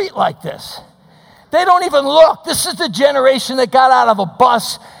the street like this. They don't even look. This is the generation that got out of a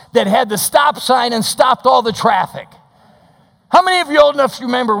bus that had the stop sign and stopped all the traffic. How many of you old enough to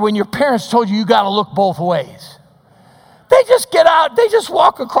remember when your parents told you got to look both ways? They just get out, they just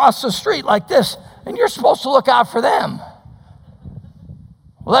walk across the street like this, and you're supposed to look out for them.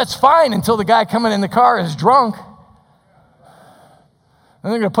 Well, that's fine until the guy coming in the car is drunk.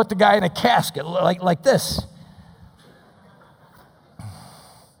 And they're going to put the guy in a casket like this.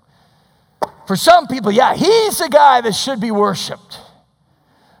 For some people, yeah, he's the guy that should be worshiped.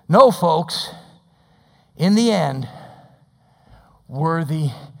 No, folks, in the end,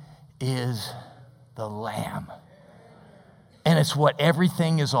 worthy is the Lamb. And it's what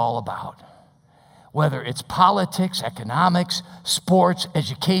everything is all about. Whether it's politics, economics, sports,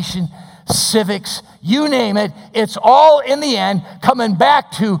 education, civics, you name it, it's all in the end coming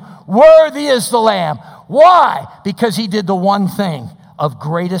back to worthy is the Lamb. Why? Because he did the one thing of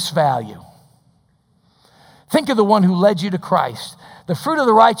greatest value. Think of the one who led you to Christ. The fruit of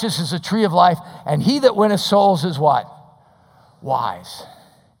the righteous is a tree of life, and he that winneth souls is what? Wise.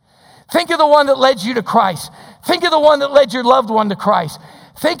 Think of the one that led you to Christ. Think of the one that led your loved one to Christ.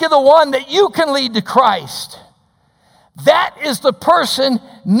 Think of the one that you can lead to Christ. That is the person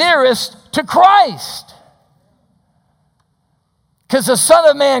nearest to Christ. Because the Son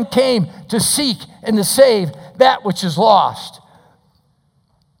of Man came to seek and to save that which is lost.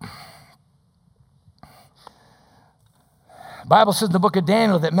 The Bible says in the book of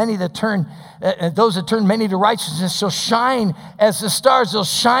Daniel that those that turn many to righteousness shall shine as the stars. They'll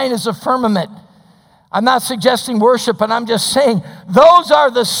shine as a firmament. I'm not suggesting worship, but I'm just saying those are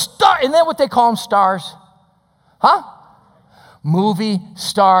the stars. Isn't that what they call them, stars? Huh? Movie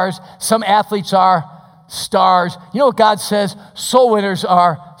stars. Some athletes are stars. You know what God says? Soul winners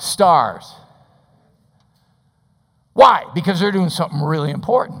are stars. Why? Because they're doing something really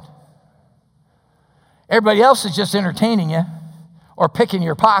important. Everybody else is just entertaining you or picking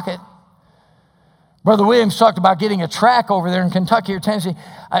your pocket. Brother Williams talked about getting a track over there in Kentucky or Tennessee.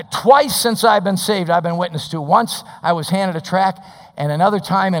 Twice since I've been saved, I've been witness to. Once I was handed a track, and another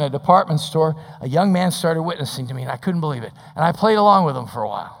time in a department store, a young man started witnessing to me, and I couldn't believe it. And I played along with him for a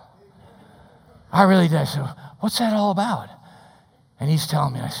while. I really did. I said, what's that all about? And he's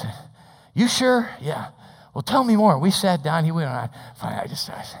telling me. I said, you sure? Yeah. Well, tell me more. We sat down. He went on. Finally,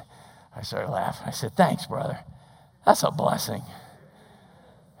 I started laughing. I said, thanks, brother. That's a blessing.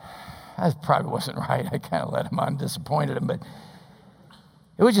 That probably wasn't right. I kind of let him on, disappointed him, but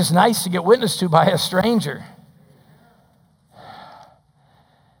it was just nice to get witnessed to by a stranger.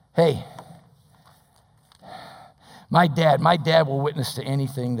 Hey, my dad will witness to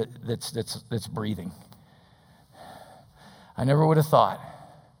anything that's breathing. I never would have thought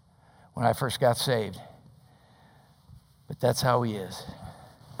when I first got saved, but that's how he is.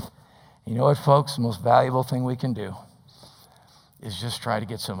 You know what, folks? The most valuable thing we can do is just try to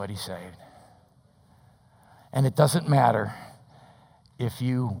get somebody saved. And it doesn't matter if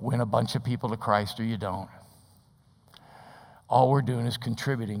you win a bunch of people to Christ or you don't. All we're doing is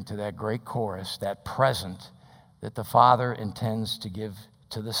contributing to that great chorus, that present that the Father intends to give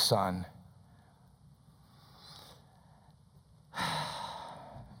to the Son.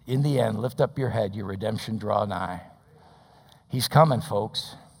 In the end, lift up your head, your redemption draw nigh. He's coming,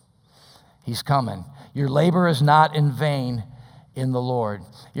 folks. He's coming. Your labor is not in vain in the Lord.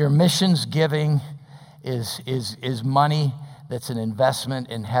 Your missions giving is money that's an investment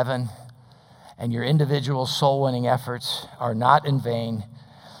in heaven, and your individual soul-winning efforts are not in vain.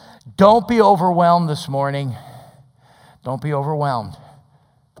 Don't be overwhelmed this morning. Don't be overwhelmed.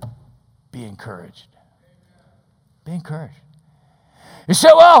 Be encouraged. Be encouraged. You say,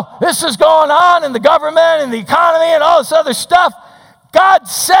 well, this is going on in the government and the economy and all this other stuff. God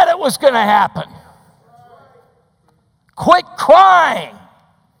said it was going to happen. Quit crying.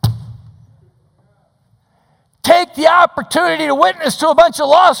 Take the opportunity to witness to a bunch of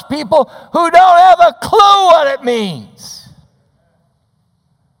lost people who don't have a clue what it means.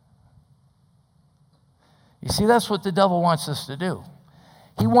 You see, that's what the devil wants us to do.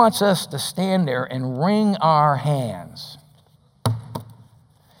 He wants us to stand there and wring our hands.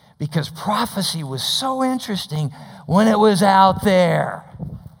 Because prophecy was so interesting when it was out there.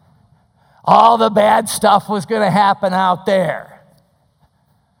 All the bad stuff was going to happen out there.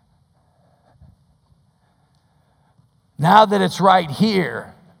 Now that it's right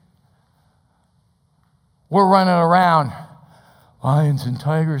here, we're running around. Lions and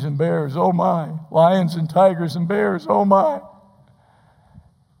tigers and bears, oh my. Lions and tigers and bears, oh my.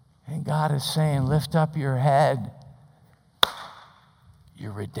 And God is saying, lift up your head.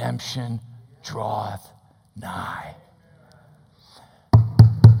 Your redemption draweth nigh.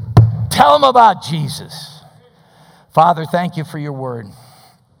 Tell them about Jesus. Father, thank you for your word.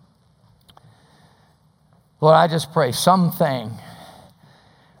 Lord, I just pray something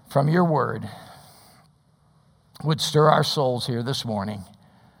from your word would stir our souls here this morning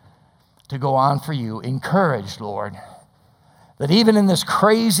to go on for you. Encouraged, Lord, that even in this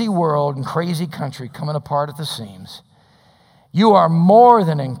crazy world and crazy country coming apart at the seams, you are more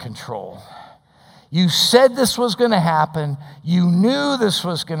than in control. You said this was going to happen. You knew this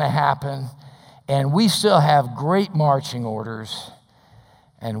was going to happen. And we still have great marching orders.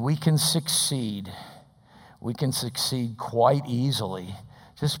 And we can succeed. We can succeed quite easily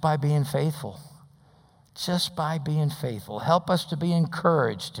just by being faithful. Just by being faithful. Help us to be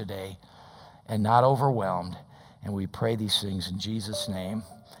encouraged today and not overwhelmed. And we pray these things in Jesus' name.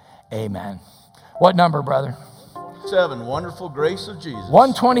 Amen. What number, brother? 7, Wonderful Grace of Jesus.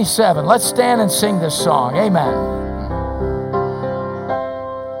 127. Let's stand and sing this song. Amen.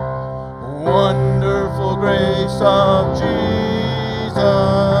 Wonderful grace of Jesus,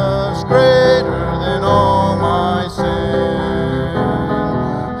 greater than all my sin.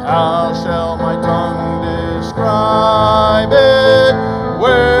 How shall my tongue describe it?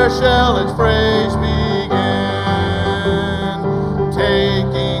 Where shall its praise begin?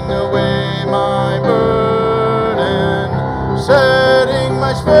 Taking away my burden, setting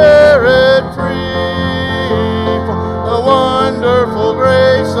my spirit free, for the wonderful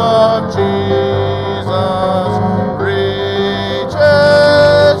grace of Jesus reaches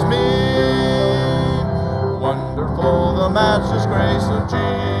me. Wonderful the matchless grace of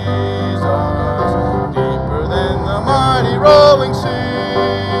Jesus, deeper than the mighty rolling sea,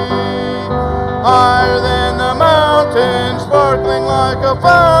 higher than the mountain, sparkling like a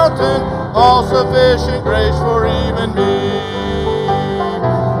fountain, all sufficient grace for even me.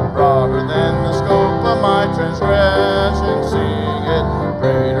 Broader than the scope of my transgression, seeing it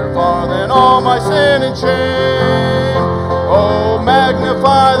greater far than all my sin and shame. Oh,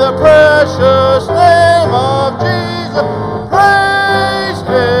 magnify the precious name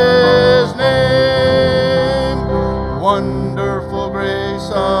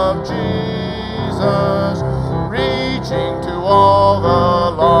of Jesus, reaching to all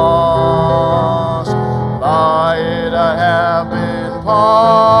the lost. By it I have been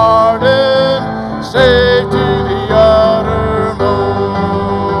pardoned, saved to the uttermost.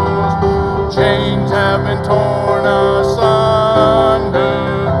 Chains have been torn asunder,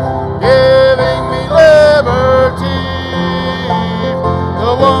 giving me liberty.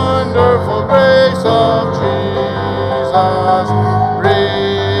 The wonderful grace of Jesus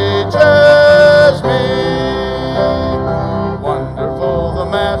reaches me. Wonderful the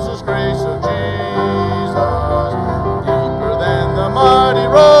matchless grace of Jesus, deeper than the mighty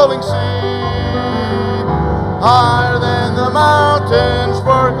rolling sea, higher than the mountains,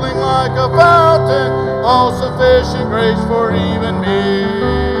 sparkling like a fountain, all sufficient grace for even me.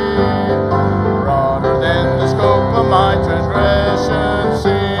 Broader than the scope of my transgression,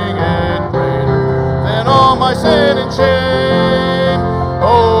 sing it greater than all my sin and shame.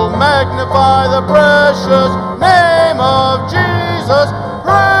 Oh, magnify the precious name of Jesus,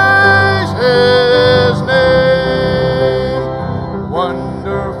 praise his name.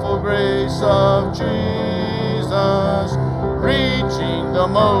 Wonderful grace of Jesus, reaching the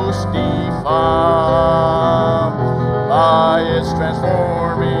most defiled. By its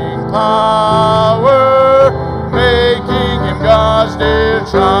transforming power, making him God's dear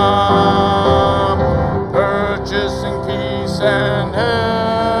child, purchasing peace and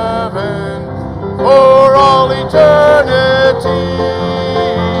heaven for all eternity,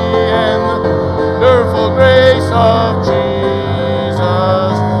 and the wonderful grace of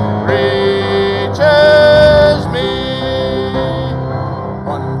Jesus reaches me.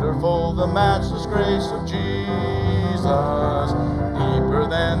 Wonderful the matchless grace of Jesus, deeper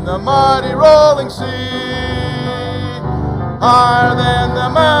than the mighty rolling sea, higher than the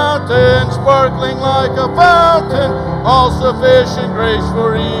mountain, sparkling like a fountain, all sufficient grace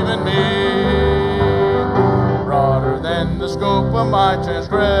for even me. Broader than the scope of my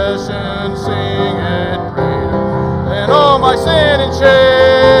transgression, sing it greater than all my sin and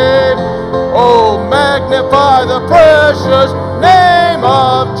shame. Oh, magnify the precious name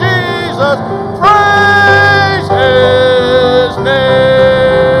of Jesus, praise his name.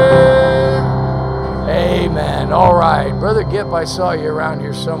 Amen. All right. Brother Gipp, I saw you around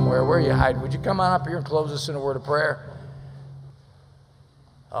here somewhere. Where are you hiding? Would you come on up here and close us in a word of prayer?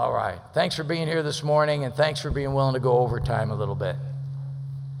 All right. Thanks for being here this morning, and thanks for being willing to go overtime a little bit.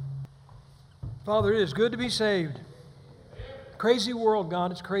 Father, it is good to be saved. Crazy world,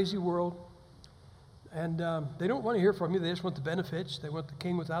 God. It's a crazy world. And they don't want to hear from you. They just want the benefits. They want the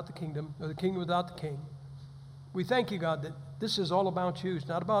king without the kingdom, or the kingdom without the king. We thank you, God, that this is all about you. It's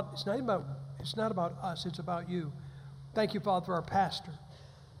not about us. It's about you. Thank you, Father, for our pastor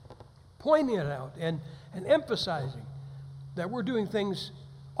pointing it out and emphasizing that we're doing things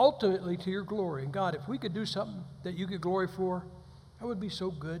ultimately to your glory. And God, if we could do something that you get glory for, that would be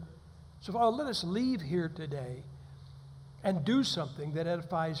so good. So, Father, let us leave here today and do something that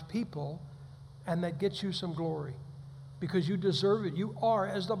edifies people and that gets you some glory, because you deserve it. You are,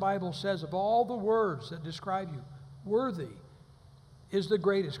 as the Bible says, of all the words that describe you, worthy is the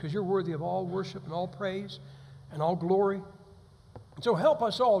greatest, because you're worthy of all worship and all praise and all glory. So help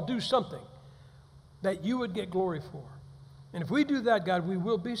us all do something that you would get glory for. And if we do that, God, we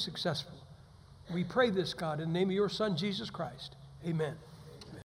will be successful. We pray this, God, in the name of your Son, Jesus Christ. Amen.